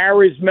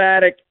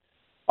 charismatic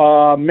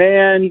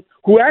man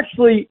who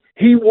actually,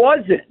 he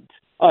wasn't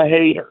a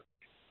hater.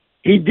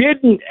 He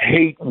didn't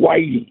hate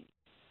Whitey,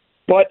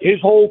 but his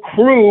whole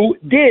crew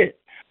did.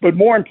 But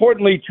more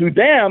importantly to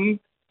them,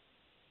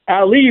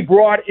 Ali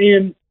brought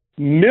in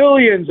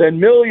millions and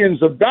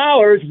millions of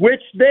dollars,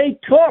 which they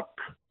took.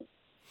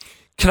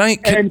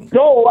 And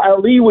so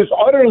Ali was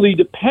utterly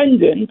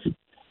dependent.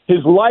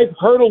 His life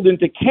hurtled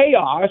into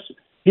chaos.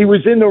 He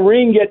was in the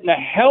ring getting the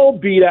hell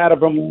beat out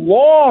of him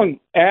long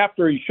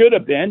after he should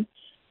have been,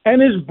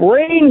 and his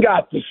brain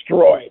got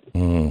destroyed.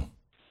 And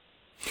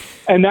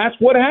And that's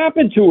what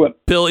happened to him.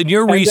 Bill, in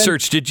your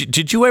research,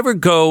 did you ever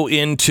go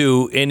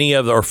into any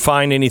of or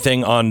find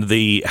anything on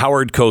the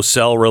Howard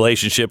Cosell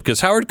relationship?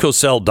 Because Howard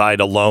Cosell died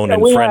alone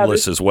and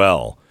friendless as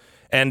well.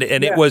 And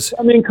it was...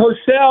 I mean,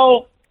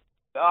 Cosell,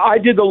 I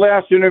did the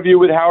last interview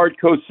with Howard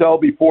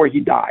Cosell before he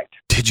died.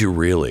 Did you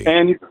really?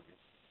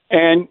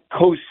 And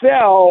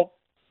Cosell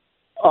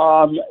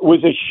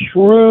was a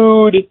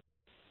shrewd,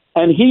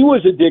 and he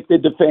was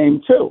addicted to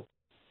fame too.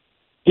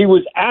 He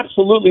was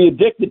absolutely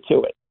addicted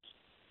to it.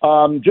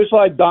 Just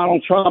like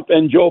Donald Trump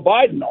and Joe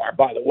Biden are,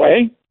 by the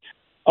way.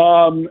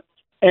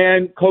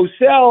 And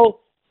Cosell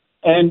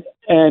and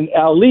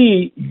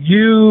Ali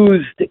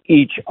used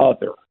each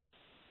other.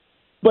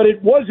 But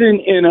it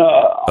wasn't in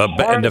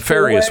a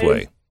nefarious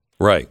way.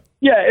 Right.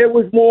 Yeah, it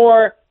was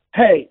more,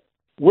 hey,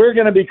 we're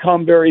going to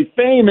become very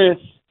famous,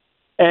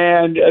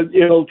 and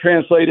it'll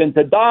translate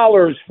into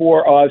dollars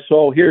for us,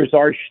 so here's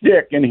our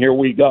shtick, and here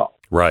we go.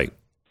 Right.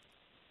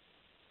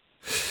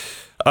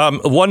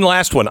 One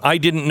last one. I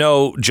didn't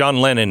know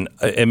John Lennon,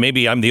 and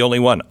maybe I'm the only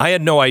one. I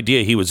had no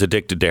idea he was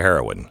addicted to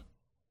heroin.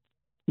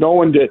 No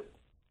one did.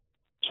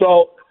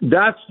 So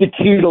that's the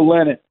key to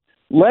Lennon.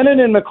 Lennon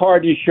and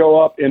McCartney show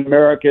up in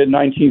America in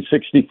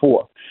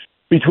 1964.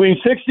 Between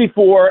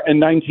 64 and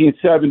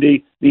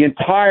 1970, the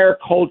entire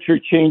culture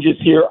changes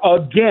here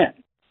again.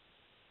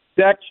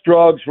 Sex,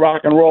 drugs,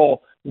 rock and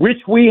roll, which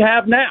we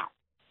have now.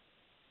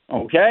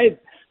 Okay?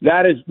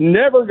 That has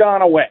never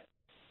gone away.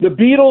 The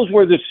Beatles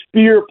were the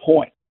spear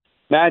point.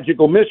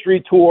 Magical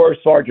Mystery Tour,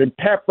 Sgt.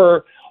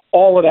 Pepper,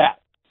 all of that.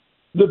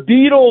 The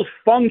Beatles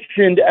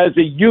functioned as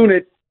a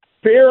unit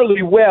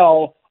fairly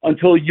well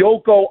until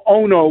Yoko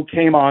Ono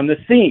came on the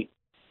scene.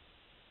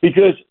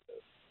 Because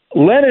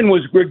Lennon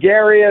was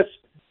gregarious,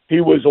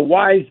 he was a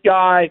wise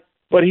guy,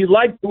 but he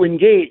liked to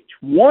engage.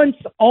 Once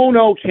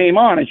Ono came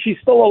on, and she's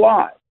still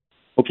alive,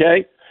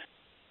 okay,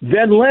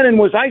 then Lennon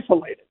was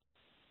isolated.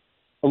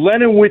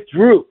 Lennon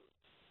withdrew.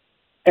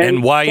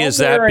 And why is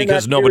that?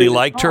 Because nobody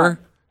liked her?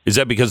 Is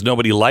that because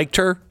nobody liked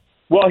her?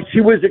 Well,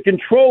 she was a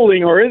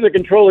controlling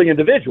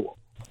individual.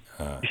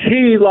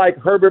 She, like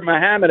Herbert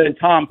Muhammad and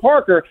Tom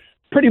Parker,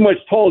 pretty much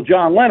told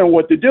John Lennon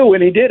what to do,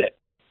 and he did it.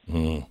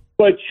 Mm.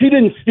 But she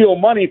didn't steal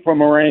money from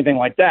him or anything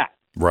like that.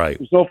 Right.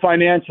 There's no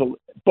financial.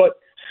 But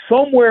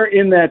somewhere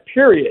in that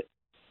period,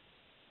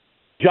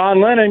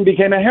 John Lennon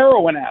became a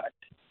heroin addict.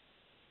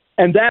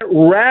 And that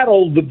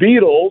rattled the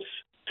Beatles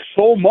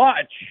so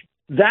much,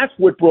 that's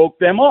what broke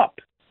them up.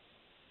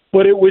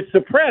 But it was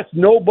suppressed.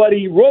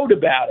 Nobody wrote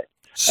about it.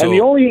 And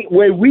the only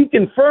way we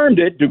confirmed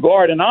it,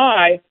 Dugard and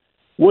I,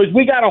 was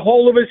we got a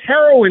hold of his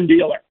heroin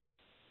dealer.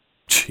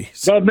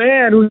 Jeez. The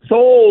man who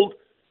sold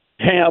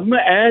him,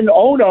 and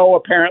Ono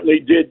apparently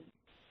did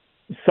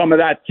some of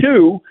that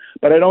too,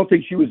 but I don't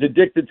think she was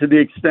addicted to the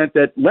extent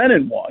that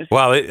Lennon was.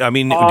 Well,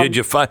 did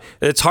you find,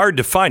 it's hard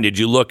to find. Did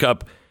you look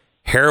up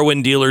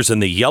heroin dealers in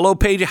the yellow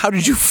page? How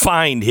did you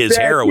find his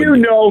heroin? You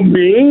know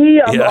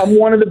me. I'm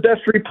one of the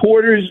best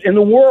reporters in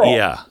the world.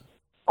 Yeah.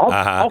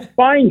 I'll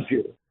find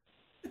you.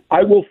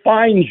 I will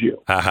find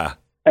you. Uh-huh.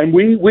 And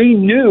we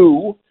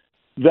knew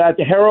that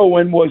the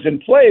heroin was in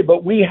play,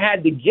 but we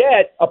had to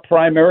get a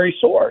primary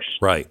source.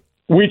 Right.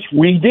 Which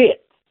we did.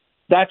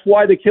 That's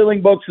why the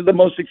Killing Books are the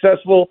most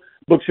successful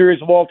book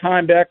series of all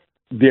time, Beck.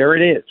 There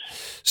it is.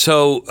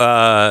 So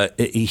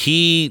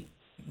he,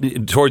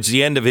 towards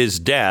the end of his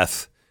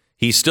death,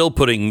 he's still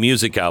putting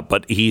music out,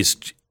 but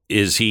is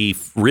he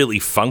really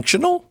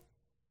functional?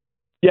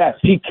 Yes,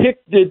 he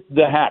kicked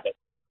the habit.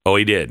 Oh,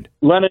 he did.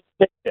 Lennon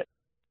kicked it.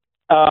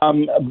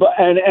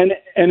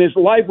 And his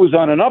life was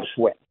on an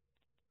upswing.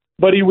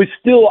 But he was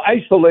still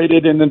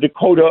isolated in the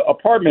Dakota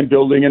apartment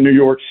building in New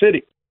York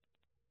City.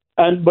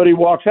 But he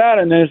walks out,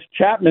 and there's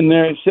Chapman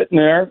there sitting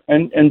there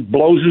and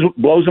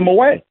blows him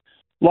away.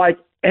 Like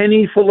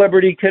any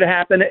celebrity could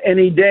happen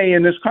any day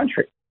in this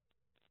country.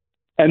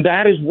 And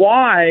that is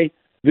why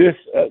this,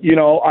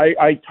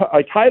 I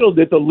titled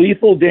it The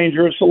Lethal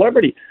Danger of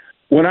Celebrity.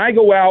 When I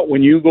go out,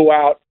 when you go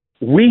out,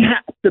 we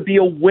have to be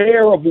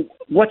aware of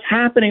what's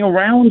happening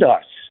around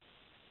us.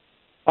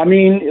 I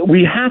mean,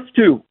 we have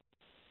to.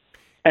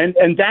 And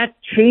that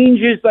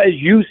changes, as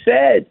you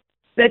said,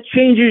 that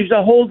changes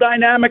the whole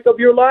dynamic of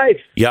your life.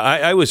 Yeah,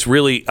 I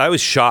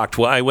was shocked.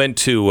 Well, I went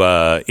to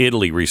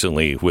Italy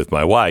recently with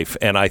my wife,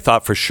 and I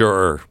thought for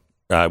sure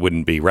I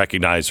wouldn't be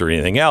recognized or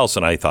anything else.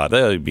 And I thought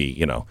that would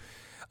be,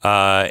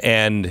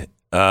 and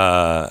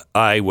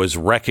I was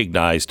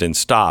recognized and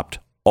stopped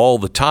all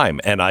the time.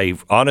 And I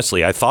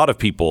thought of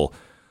people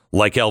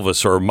like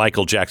Elvis or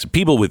Michael Jackson,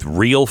 people with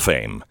real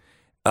fame.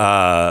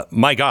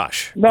 My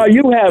gosh. No,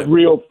 you have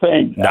real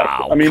fame. No,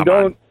 I mean,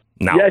 don't.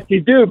 No. Yes,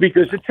 you do,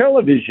 because of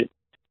television.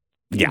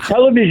 Yeah.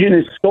 Television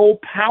is so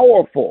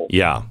powerful.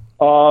 Yeah.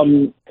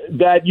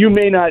 That you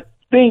may not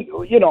think,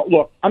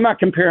 look, I'm not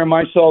comparing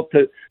myself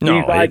to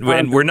these icons.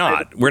 And we're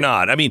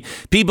not. I mean,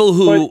 people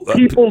who... But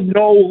people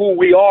know who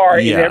we are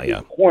in every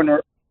corner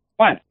of the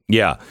planet.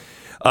 Yeah.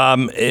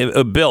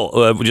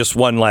 Bill, just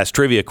one last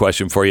trivia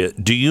question for you.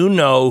 Do you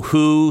know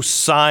who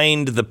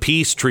signed the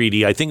peace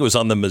treaty? I think it was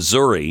on the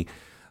Missouri,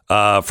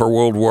 for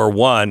World War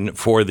I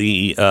for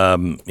the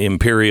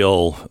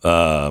imperial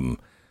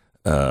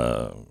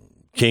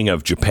king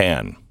of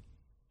Japan?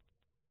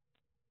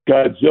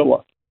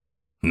 Godzilla.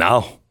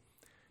 No.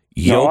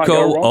 No, I got it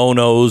Yoko wrong.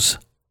 Ono's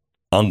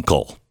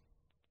uncle.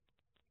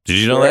 Did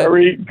you know that?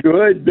 Very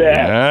good, Beck.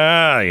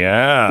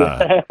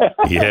 Yeah.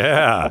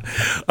 Yeah.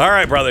 All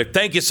right, brother.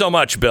 Thank you so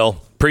much, Bill.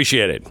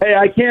 Appreciate it. Hey,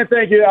 I can't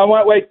thank you. I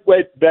want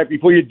wait, Beck,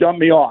 before you dump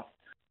me off.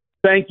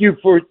 Thank you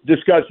for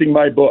discussing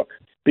my book,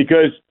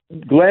 because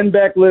Glenn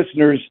Beck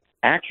listeners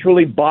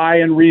actually buy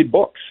and read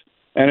books,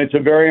 and it's a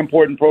very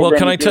important program. Well,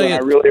 can I tell you? I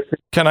really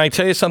appreciate Can I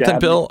tell you something,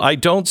 Bill? I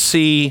don't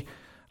see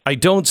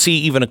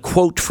even a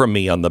quote from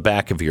me on the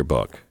back of your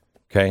book.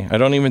 Okay, I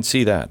don't even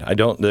see that.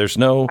 There's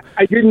no.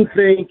 I didn't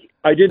think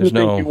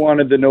you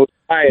wanted the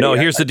notoriety. No,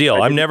 here's the deal.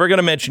 I'm never going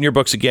to mention your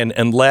books again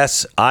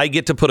unless I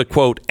get to put a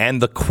quote,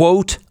 and the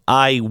quote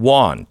I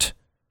want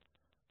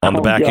on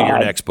the back of your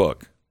next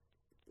book.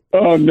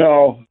 Oh,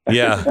 no.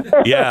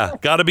 Yeah.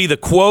 Got to be the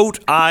quote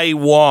I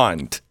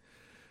want.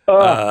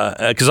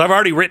 Because I've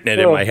already written it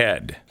in my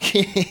head.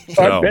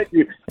 I bet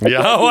you.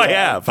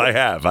 I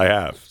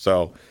have.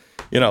 So,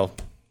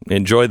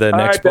 enjoy the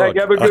next book.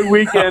 Beck, have a good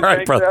weekend. All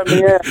right, Thanks brother. for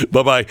having me.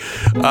 Bye-bye.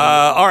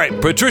 All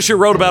right. Patricia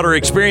wrote about her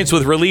experience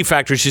with Relief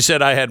Factor. She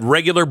said, I had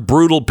regular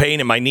brutal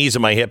pain in my knees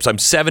and my hips. I'm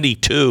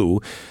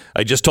 72.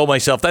 I just told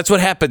myself that's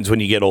what happens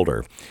when you get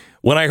older.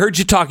 When I heard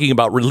you talking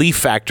about Relief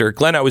Factor,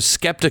 Glenn, I was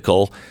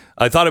skeptical.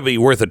 I thought it'd be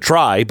worth a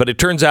try, but it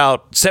turns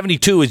out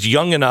 72 is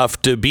young enough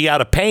to be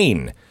out of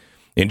pain.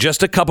 In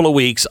just a couple of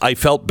weeks, I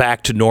felt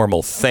back to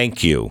normal.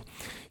 Thank you.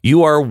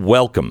 You are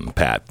welcome,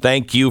 Pat.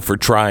 Thank you for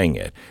trying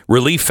it.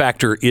 Relief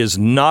Factor is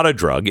not a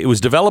drug. It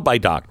was developed by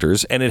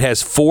doctors, and it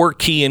has 4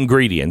 key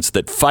ingredients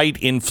that fight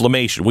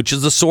inflammation, which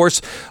is the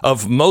source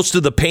of most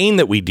of the pain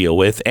that we deal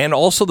with and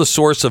also the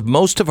source of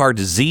most of our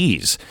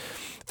disease.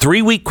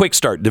 3-week quick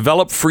start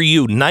developed for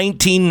you,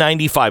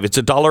 $19.95. It's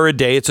 $1 a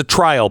day. It's a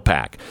trial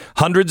pack.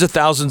 Hundreds of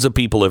thousands of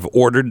people have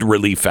ordered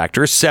Relief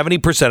Factor.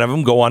 70% of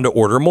them go on to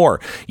order more.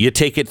 You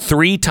take it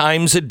 3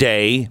 times a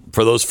day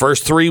for those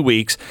first 3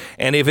 weeks.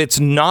 And if it's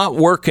not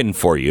working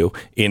for you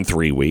in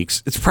 3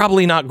 weeks, it's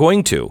probably not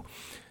going to.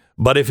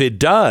 But if it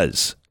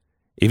does,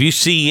 if you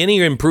see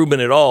any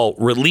improvement at all,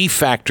 Relief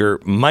Factor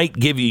might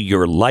give you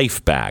your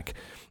life back.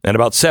 And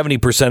about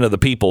 70% of the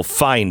people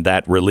find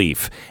that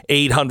relief.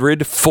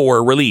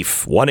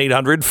 800-4-RELIEF.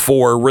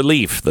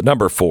 1-800-4-RELIEF. The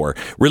number 4.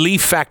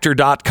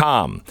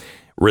 ReliefFactor.com.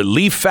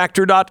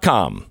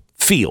 ReliefFactor.com.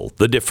 Feel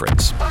the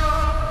difference.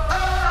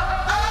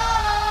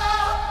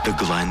 The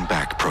Glenn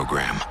Beck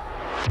Program.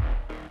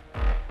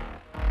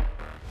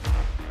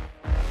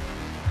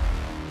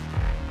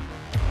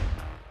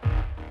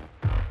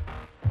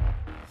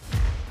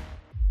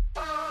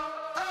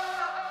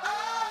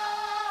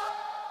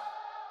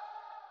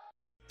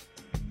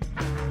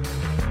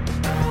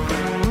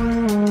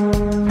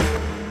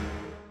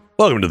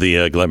 Welcome to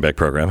the Glenn Beck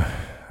program.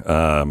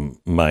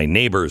 My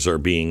neighbors are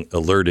being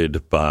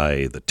alerted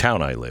by the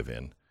town I live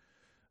in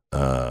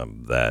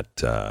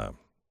that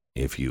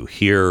if you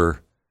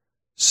hear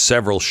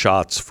several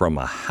shots from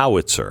a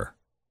howitzer,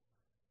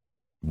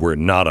 we're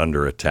not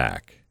under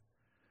attack.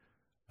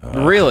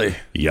 Really?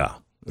 Yeah.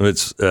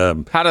 It's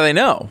How do they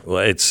know? well,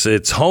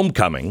 it's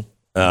homecoming,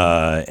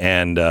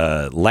 and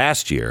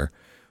last year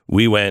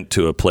we went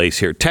to a place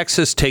here.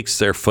 Texas takes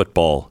their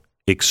football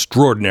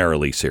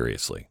extraordinarily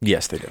seriously.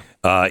 Yes, they do.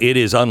 It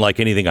is unlike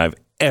anything I've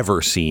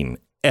ever seen,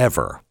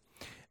 ever.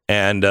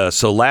 And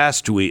so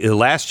last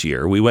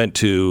year, we went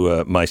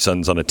to my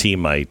son's on a team,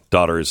 my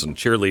daughter's in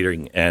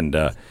cheerleading,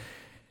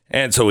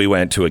 and so we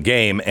went to a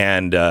game.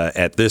 And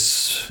at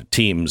this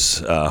team's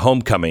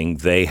homecoming,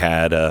 they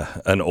had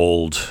an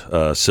old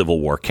Civil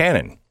War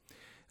cannon,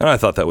 and I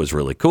thought that was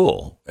really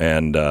cool.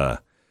 And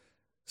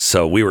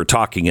so we were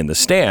talking in the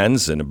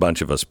stands, and a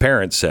bunch of us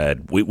parents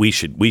said we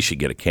should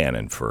get a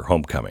cannon for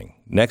homecoming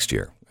next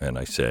year. And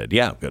I said,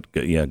 yeah,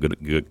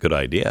 good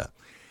idea.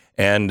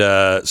 And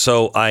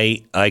so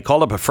I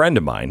called up a friend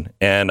of mine,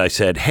 and I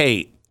said,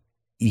 hey,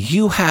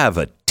 you have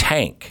a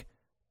tank,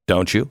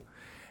 don't you?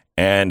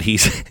 And he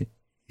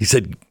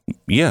said,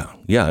 yeah,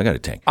 I got a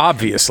tank.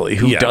 Obviously,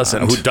 who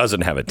doesn't? Who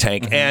doesn't have a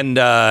tank?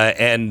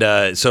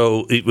 Mm-hmm.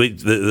 So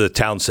the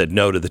town said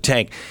no to the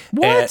tank.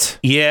 What?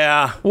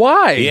 Yeah.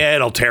 Why? Yeah,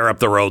 it'll tear up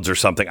the roads or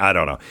something. I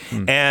don't know.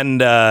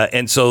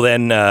 And so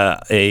then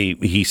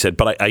he said,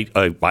 but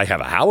I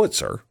have a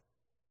howitzer.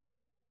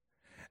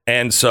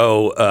 And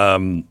so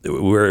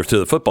we're to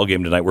the football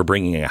game tonight. We're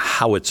bringing a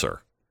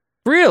howitzer.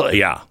 Really?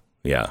 Yeah.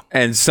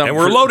 And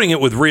we're loading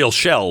it with real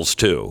shells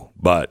too,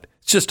 but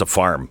it's just a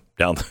farm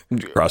down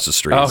across the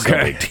street.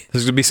 Okay.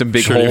 There's going to be some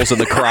big holes in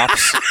the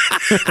crops.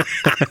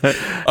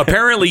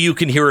 Apparently, you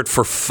can hear it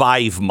for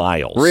 5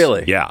 miles.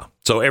 Really? Yeah.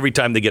 So every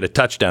time they get a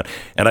touchdown,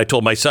 and I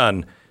told my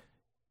son,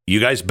 you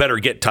guys better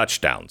get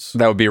touchdowns.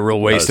 That would be a real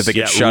waste if it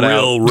gets shut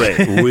out.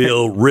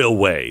 Real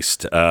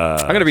waste.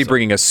 I'm going to be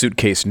bringing a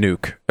suitcase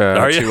nuke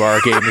to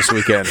our game this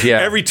weekend. Yeah.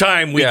 Every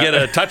time we get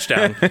a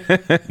touchdown,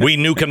 we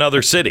nuke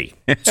another city.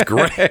 It's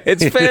great.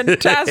 It's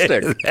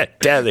fantastic.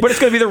 But it's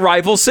going to be the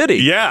rival city.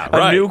 Yeah, a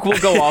right. nuke will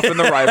go off in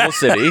the rival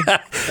city.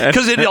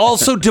 Because it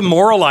also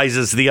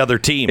demoralizes the other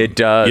team. It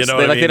does. You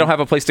know they don't have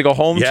a place to go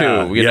home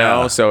to, you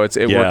know? So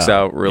it works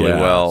out really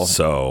well.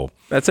 So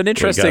that's an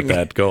interesting... We got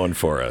that going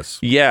for us.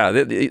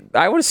 Yeah.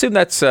 I would assume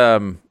that's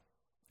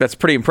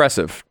pretty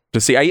impressive to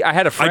see. I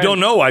had a friend... I don't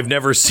know. I've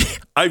never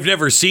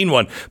seen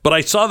one, but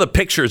I saw the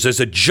pictures. There's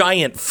a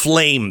giant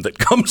flame that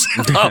comes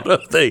out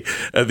of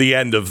the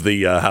end of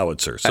the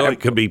howitzer. So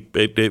it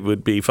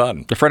would be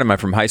fun. A friend of mine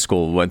from high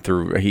school went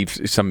through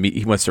some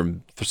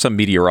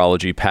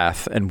meteorology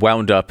path and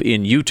wound up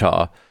in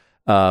Utah,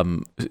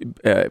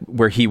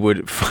 where he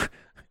would.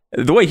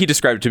 The way he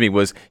described it to me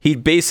was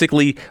he'd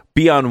basically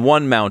be on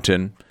one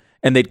mountain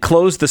and they'd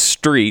close the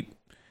street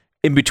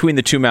in between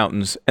the two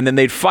mountains, and then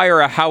they'd fire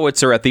a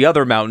howitzer at the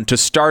other mountain to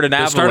start an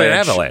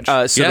avalanche.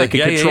 So they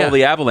could control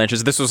the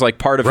avalanches. This was like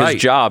part of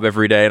his job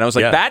every day. And I was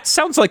like, that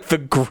sounds like the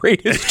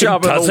greatest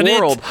job in the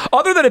world.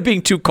 Other than it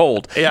being too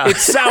cold. Yeah. It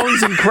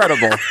sounds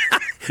incredible.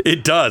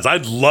 It does.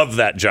 I'd love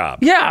that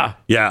job. Yeah.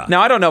 Yeah.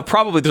 Now, I don't know.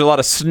 Probably there's a lot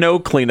of snow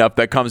cleanup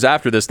that comes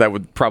after this that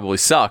would probably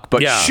suck.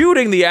 But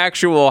shooting the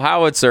actual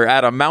howitzer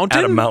at a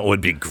mountain would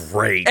be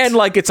great. And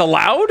like it's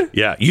allowed?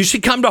 Yeah. You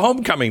should come to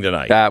homecoming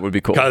tonight. That would be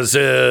cool. Because,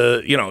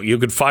 you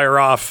could fire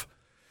off.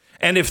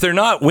 And if they're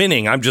not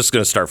winning, I'm just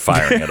going to start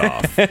firing it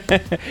off.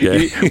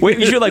 You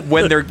should, like,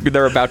 when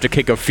they're about to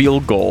kick a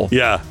field goal.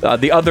 Yeah.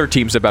 The other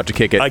team's about to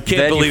kick it. I can't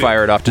then believe you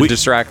fire it off to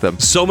distract them.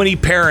 So many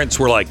parents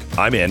were like,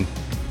 I'm in.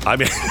 I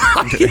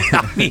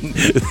mean,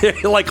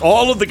 like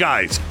all of the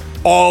guys,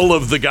 all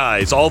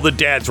the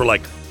dads were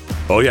like,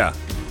 oh yeah,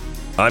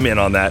 I'm in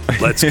on that.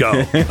 Let's go.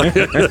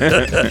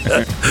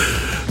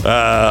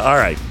 All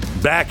right.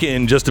 Back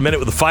in just a minute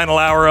with the final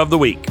hour of the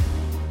week.